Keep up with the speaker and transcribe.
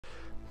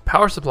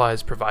Power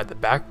supplies provide the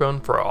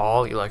backbone for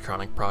all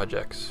electronic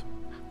projects.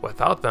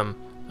 Without them,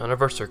 none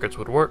of our circuits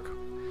would work.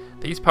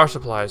 These power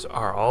supplies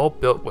are all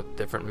built with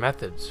different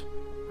methods,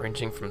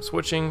 ranging from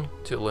switching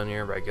to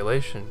linear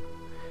regulation.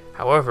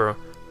 However,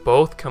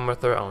 both come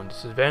with their own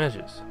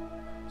disadvantages.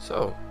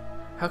 So,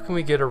 how can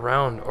we get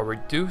around or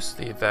reduce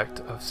the effect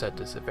of said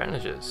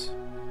disadvantages?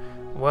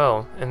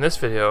 Well, in this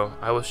video,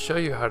 I will show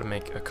you how to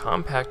make a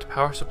compact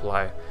power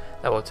supply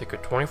that will take a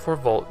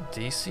 24-volt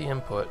DC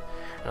input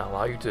and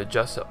allow you to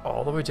adjust it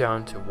all the way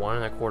down to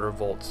 1¼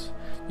 volts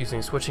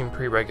using switching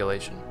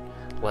pre-regulation.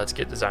 Let's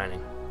get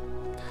designing.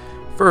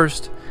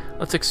 First,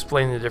 let's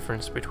explain the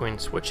difference between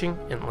switching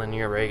and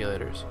linear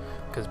regulators,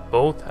 because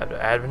both have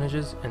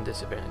advantages and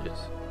disadvantages.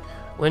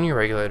 Linear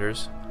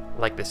regulators,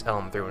 like this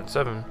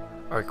LM317,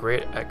 are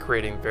great at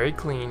creating very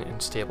clean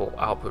and stable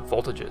output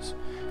voltages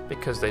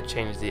because they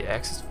change the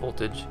excess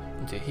voltage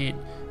into heat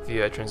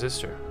via a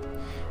transistor.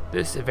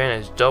 This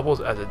advantage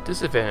doubles as a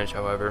disadvantage,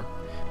 however,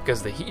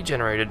 because the heat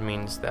generated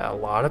means that a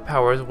lot of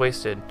power is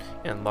wasted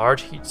and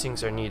large heat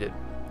sinks are needed.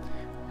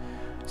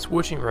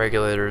 Switching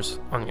regulators,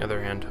 on the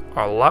other hand,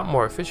 are a lot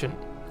more efficient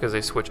because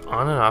they switch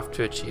on and off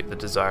to achieve the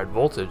desired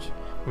voltage,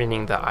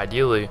 meaning that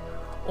ideally,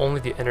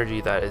 only the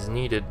energy that is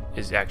needed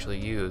is actually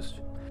used.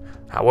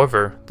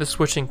 However, this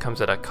switching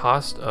comes at a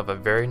cost of a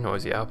very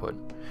noisy output,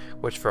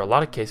 which for a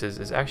lot of cases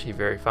is actually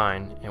very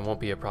fine and won't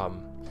be a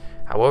problem.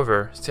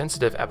 However,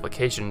 sensitive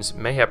applications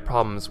may have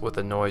problems with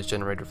the noise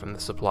generated from the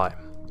supply.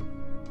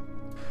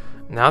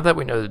 Now that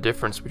we know the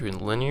difference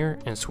between linear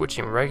and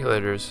switching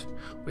regulators,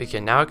 we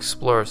can now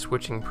explore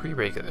switching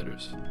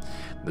pre-regulators.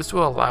 This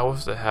will allow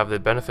us to have the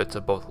benefits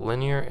of both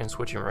linear and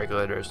switching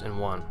regulators in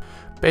one.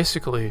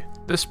 Basically,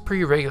 this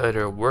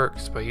pre-regulator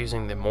works by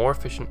using the more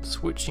efficient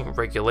switching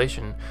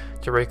regulation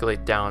to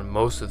regulate down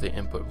most of the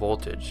input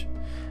voltage.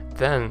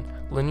 Then,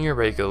 linear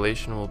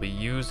regulation will be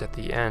used at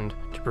the end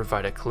to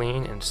provide a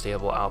clean and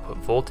stable output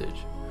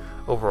voltage.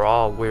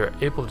 Overall, we are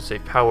able to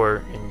save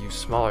power and use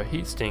smaller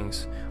heat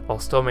sinks while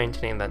still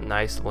maintaining that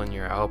nice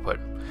linear output.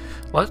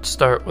 Let's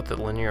start with the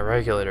linear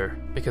regulator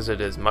because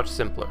it is much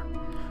simpler.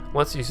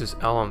 Let's use this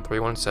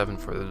LM317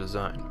 for the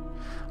design.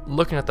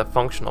 Looking at the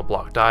functional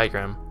block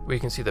diagram, we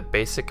can see the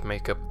basic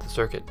makeup of the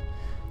circuit.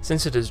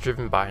 Since it is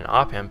driven by an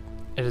op-amp,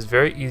 it is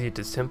very easy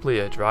to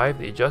simply drive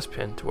the adjust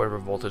pin to whatever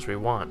voltage we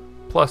want,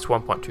 plus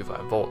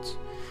 1.25 volts.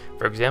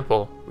 For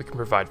example, we can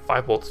provide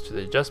 5 volts to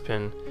the adjust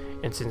pin,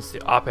 and since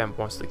the op-amp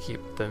wants to keep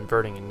the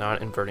inverting and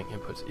non-inverting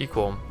inputs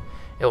equal,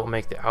 it will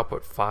make the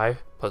output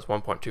 5 plus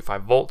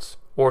 1.25 volts,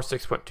 or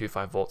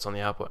 6.25 volts on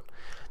the output.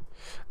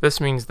 This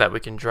means that we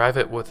can drive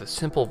it with a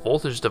simple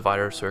voltage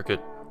divider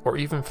circuit, or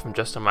even from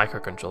just a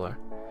microcontroller.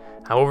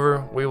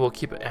 However, we will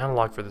keep it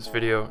analog for this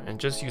video and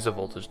just use a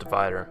voltage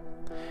divider.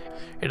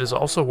 It is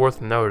also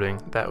worth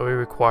noting that we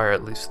require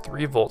at least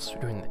 3 volts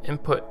between the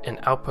input and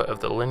output of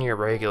the linear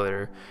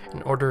regulator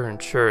in order to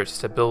ensure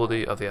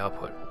stability of the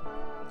output.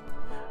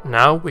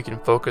 Now we can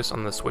focus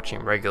on the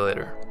switching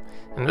regulator.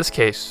 In this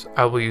case,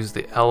 I will use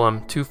the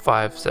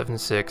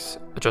LM2576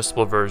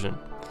 adjustable version.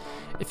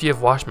 If you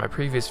have watched my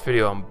previous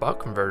video on buck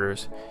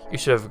converters, you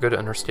should have a good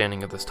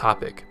understanding of this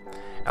topic.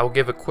 I will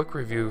give a quick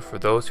review for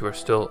those who are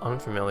still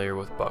unfamiliar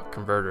with buck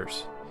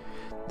converters.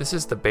 This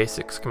is the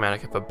basic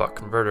schematic of a buck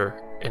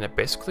converter, and it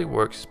basically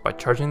works by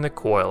charging the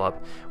coil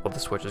up while the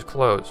switch is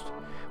closed.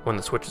 When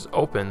the switch is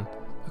open,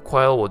 the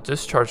coil will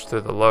discharge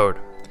through the load.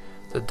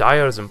 The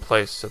diode is in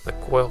place so the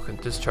coil can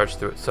discharge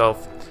through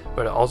itself,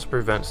 but it also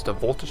prevents the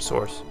voltage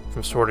source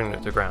from sorting to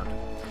the ground.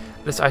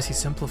 This IC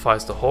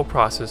simplifies the whole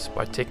process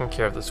by taking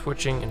care of the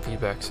switching and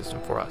feedback system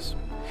for us.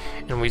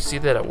 And we see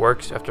that it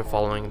works after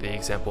following the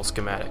example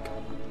schematic.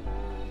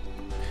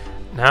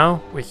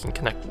 Now we can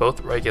connect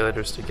both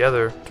regulators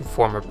together to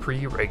form a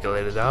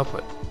pre-regulated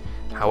output.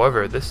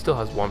 However, this still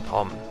has one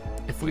problem.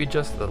 If we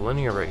adjust the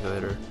linear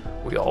regulator,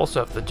 we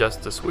also have to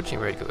adjust the switching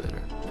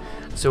regulator.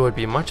 So it would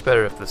be much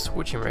better if the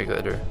switching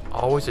regulator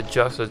always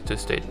adjusted to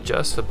stay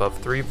just above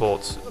 3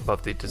 volts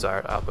above the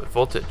desired output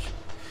voltage.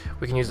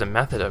 We can use a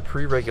method of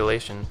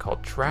pre-regulation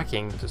called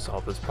tracking to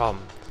solve this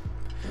problem.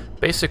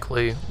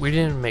 Basically, we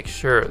need to make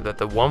sure that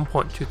the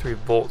 1.23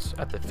 volts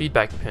at the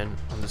feedback pin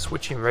on the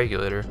switching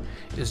regulator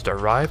is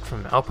derived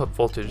from an output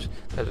voltage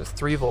that is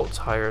 3 volts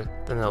higher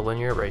than the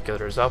linear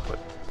regulator's output.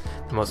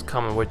 The most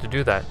common way to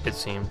do that, it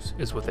seems,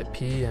 is with a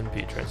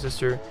PNP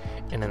transistor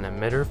and an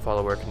emitter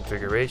follower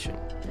configuration.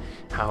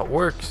 How it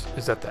works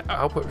is that the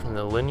output from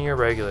the linear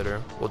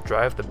regulator will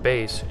drive the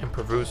base and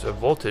produce a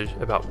voltage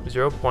about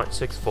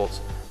 0.6 volts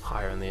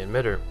higher than the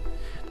emitter.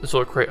 This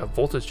will create a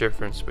voltage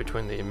difference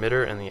between the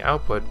emitter and the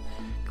output,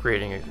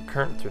 creating a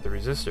current through the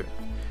resistor.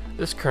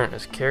 This current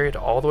is carried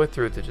all the way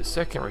through to the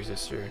second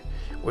resistor,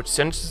 which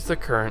senses the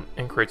current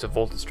and creates a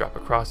voltage drop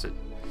across it.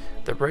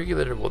 The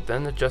regulator will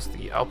then adjust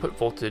the output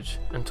voltage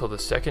until the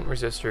second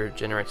resistor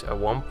generates a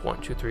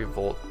 1.23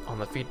 volt on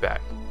the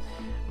feedback.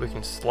 We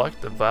can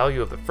select the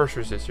value of the first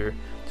resistor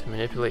to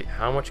manipulate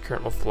how much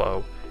current will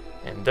flow,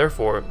 and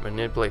therefore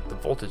manipulate the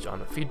voltage on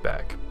the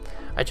feedback.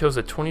 I chose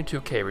a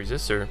 22K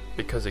resistor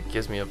because it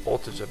gives me a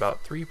voltage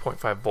about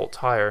 3.5 volts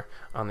higher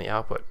on the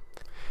output.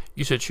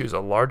 You should choose a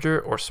larger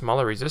or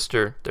smaller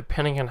resistor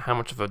depending on how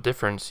much of a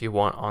difference you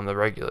want on the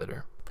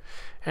regulator.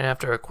 And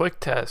after a quick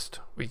test,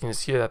 we can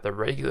see that the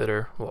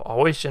regulator will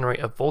always generate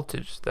a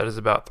voltage that is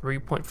about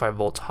 3.5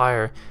 volts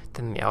higher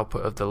than the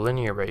output of the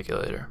linear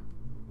regulator.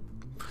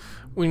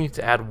 We need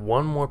to add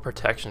one more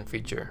protection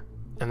feature,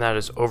 and that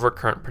is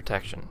overcurrent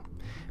protection.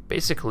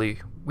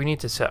 Basically, we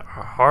need to set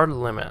a hard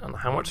limit on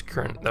how much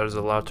current that is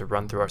allowed to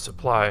run through our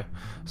supply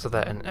so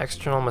that an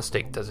external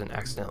mistake doesn't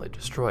accidentally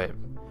destroy it.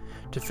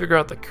 To figure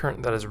out the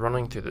current that is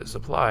running through the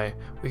supply,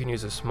 we can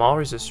use a small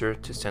resistor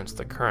to sense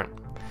the current.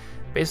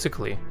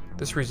 Basically,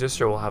 this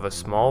resistor will have a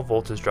small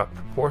voltage drop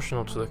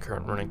proportional to the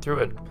current running through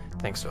it,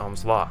 thanks to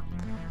Ohm's law.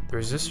 The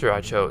resistor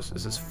I chose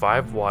is this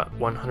 5 watt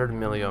 100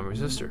 milliohm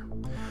resistor.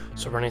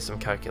 So running some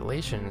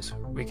calculations,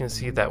 we can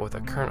see that with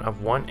a current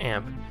of 1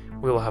 amp,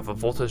 we will have a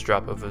voltage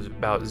drop of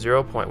about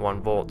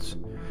 0.1 volts.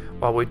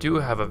 While we do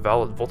have a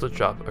valid voltage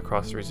drop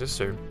across the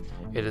resistor,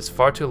 it is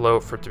far too low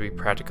for it to be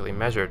practically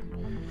measured.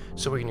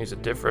 So we can use a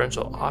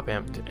differential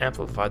op-amp to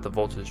amplify the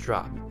voltage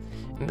drop.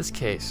 In this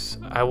case,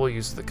 I will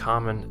use the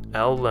common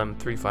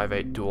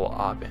LM358 dual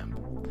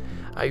op-amp.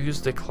 I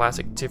used the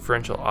classic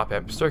differential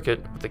op-amp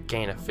circuit with a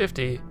gain of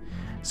 50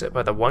 set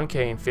by the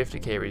 1K and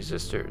 50K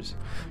resistors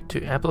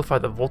to amplify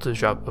the voltage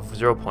drop of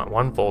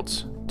 0.1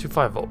 volts to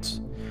 5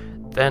 volts.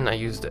 Then I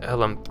used the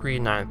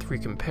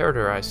LM393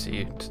 comparator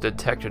IC to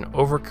detect an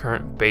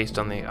overcurrent based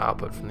on the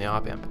output from the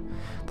op-amp.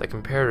 The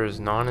comparator's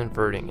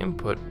non-inverting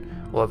input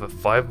will have a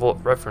 5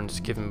 volt reference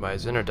given by a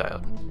Zener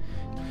diode.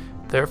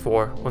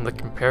 Therefore, when the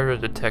comparator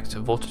detects a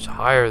voltage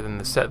higher than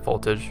the set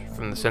voltage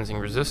from the sensing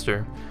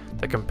resistor,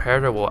 the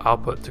comparator will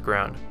output to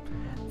ground.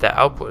 That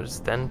output is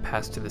then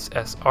passed to this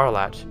SR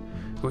latch,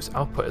 whose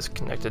output is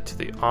connected to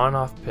the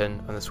on-off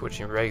pin on the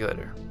switching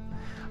regulator.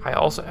 I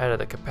also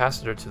added a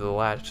capacitor to the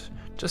latch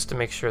just to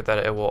make sure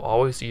that it will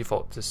always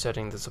default to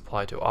setting the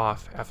supply to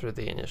off after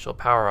the initial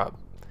power up.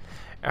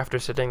 After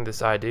setting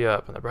this idea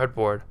up on the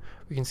breadboard,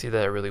 we can see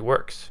that it really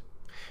works.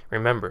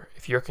 Remember,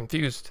 if you're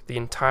confused, the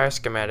entire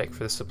schematic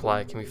for the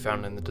supply can be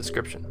found in the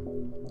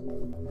description.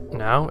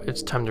 Now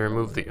it's time to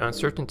remove the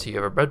uncertainty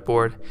of our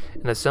breadboard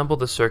and assemble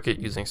the circuit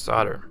using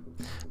solder.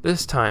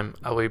 This time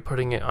I will be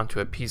putting it onto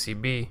a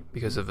PCB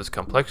because of its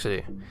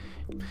complexity.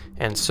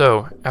 And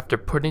so, after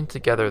putting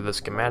together the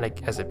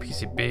schematic as a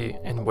PCB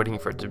and waiting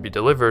for it to be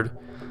delivered,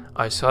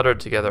 I soldered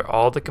together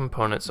all the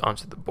components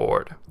onto the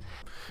board.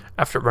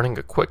 After running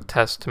a quick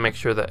test to make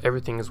sure that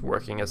everything is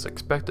working as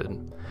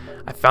expected,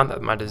 I found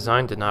that my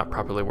design did not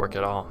properly work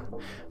at all,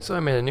 so I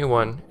made a new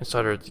one and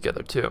soldered it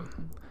together too.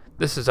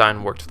 This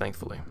design worked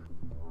thankfully.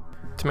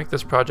 To make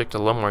this project a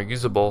little more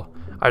usable,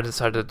 I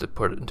decided to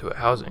put it into a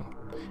housing.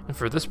 And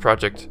for this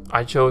project,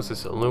 I chose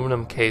this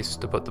aluminum case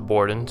to put the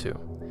board into.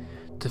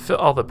 To fit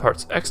all the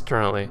parts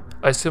externally,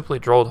 I simply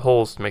drilled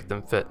holes to make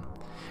them fit,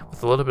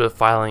 with a little bit of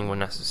filing when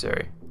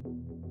necessary.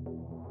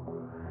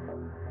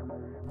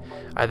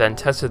 I then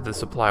tested the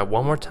supply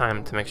one more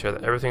time to make sure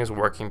that everything is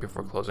working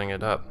before closing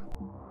it up.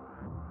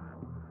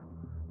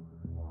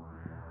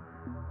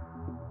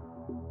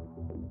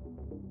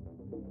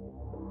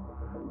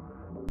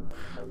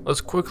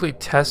 Let's quickly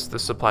test the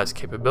supply's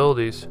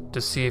capabilities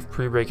to see if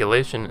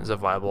pre-regulation is a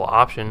viable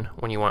option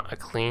when you want a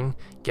clean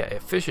yet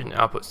efficient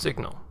output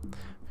signal.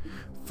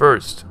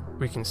 First,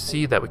 we can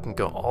see that we can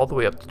go all the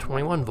way up to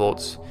 21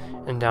 volts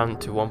and down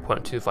to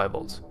 1.25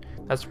 volts.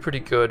 That's pretty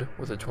good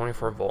with a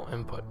 24 volt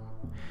input.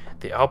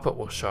 The output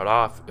will shut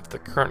off if the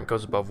current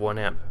goes above 1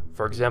 amp,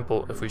 for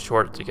example if we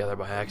short it together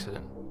by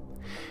accident.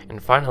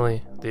 And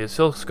finally, the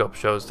oscilloscope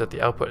shows that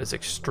the output is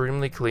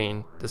extremely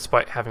clean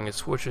despite having a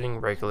switching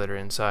regulator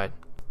inside.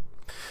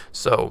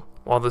 So,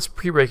 while this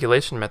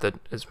pre-regulation method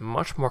is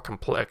much more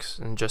complex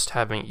than just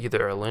having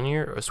either a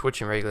linear or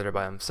switching regulator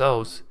by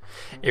themselves,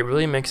 it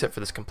really makes up for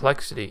this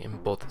complexity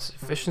in both its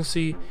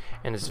efficiency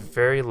and its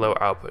very low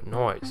output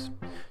noise.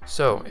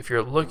 So, if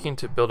you're looking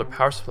to build a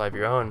power supply of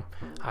your own,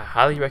 I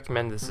highly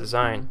recommend this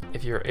design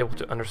if you're able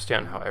to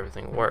understand how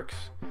everything works.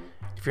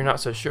 If you're not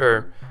so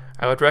sure,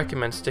 I would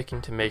recommend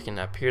sticking to making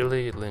a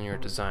purely linear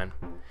design.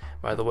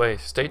 By the way,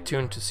 stay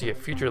tuned to see a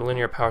future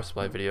linear power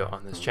supply video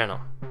on this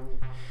channel.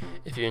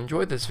 If you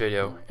enjoyed this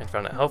video and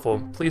found it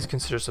helpful, please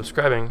consider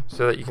subscribing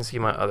so that you can see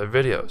my other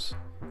videos.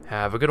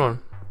 Have a good one.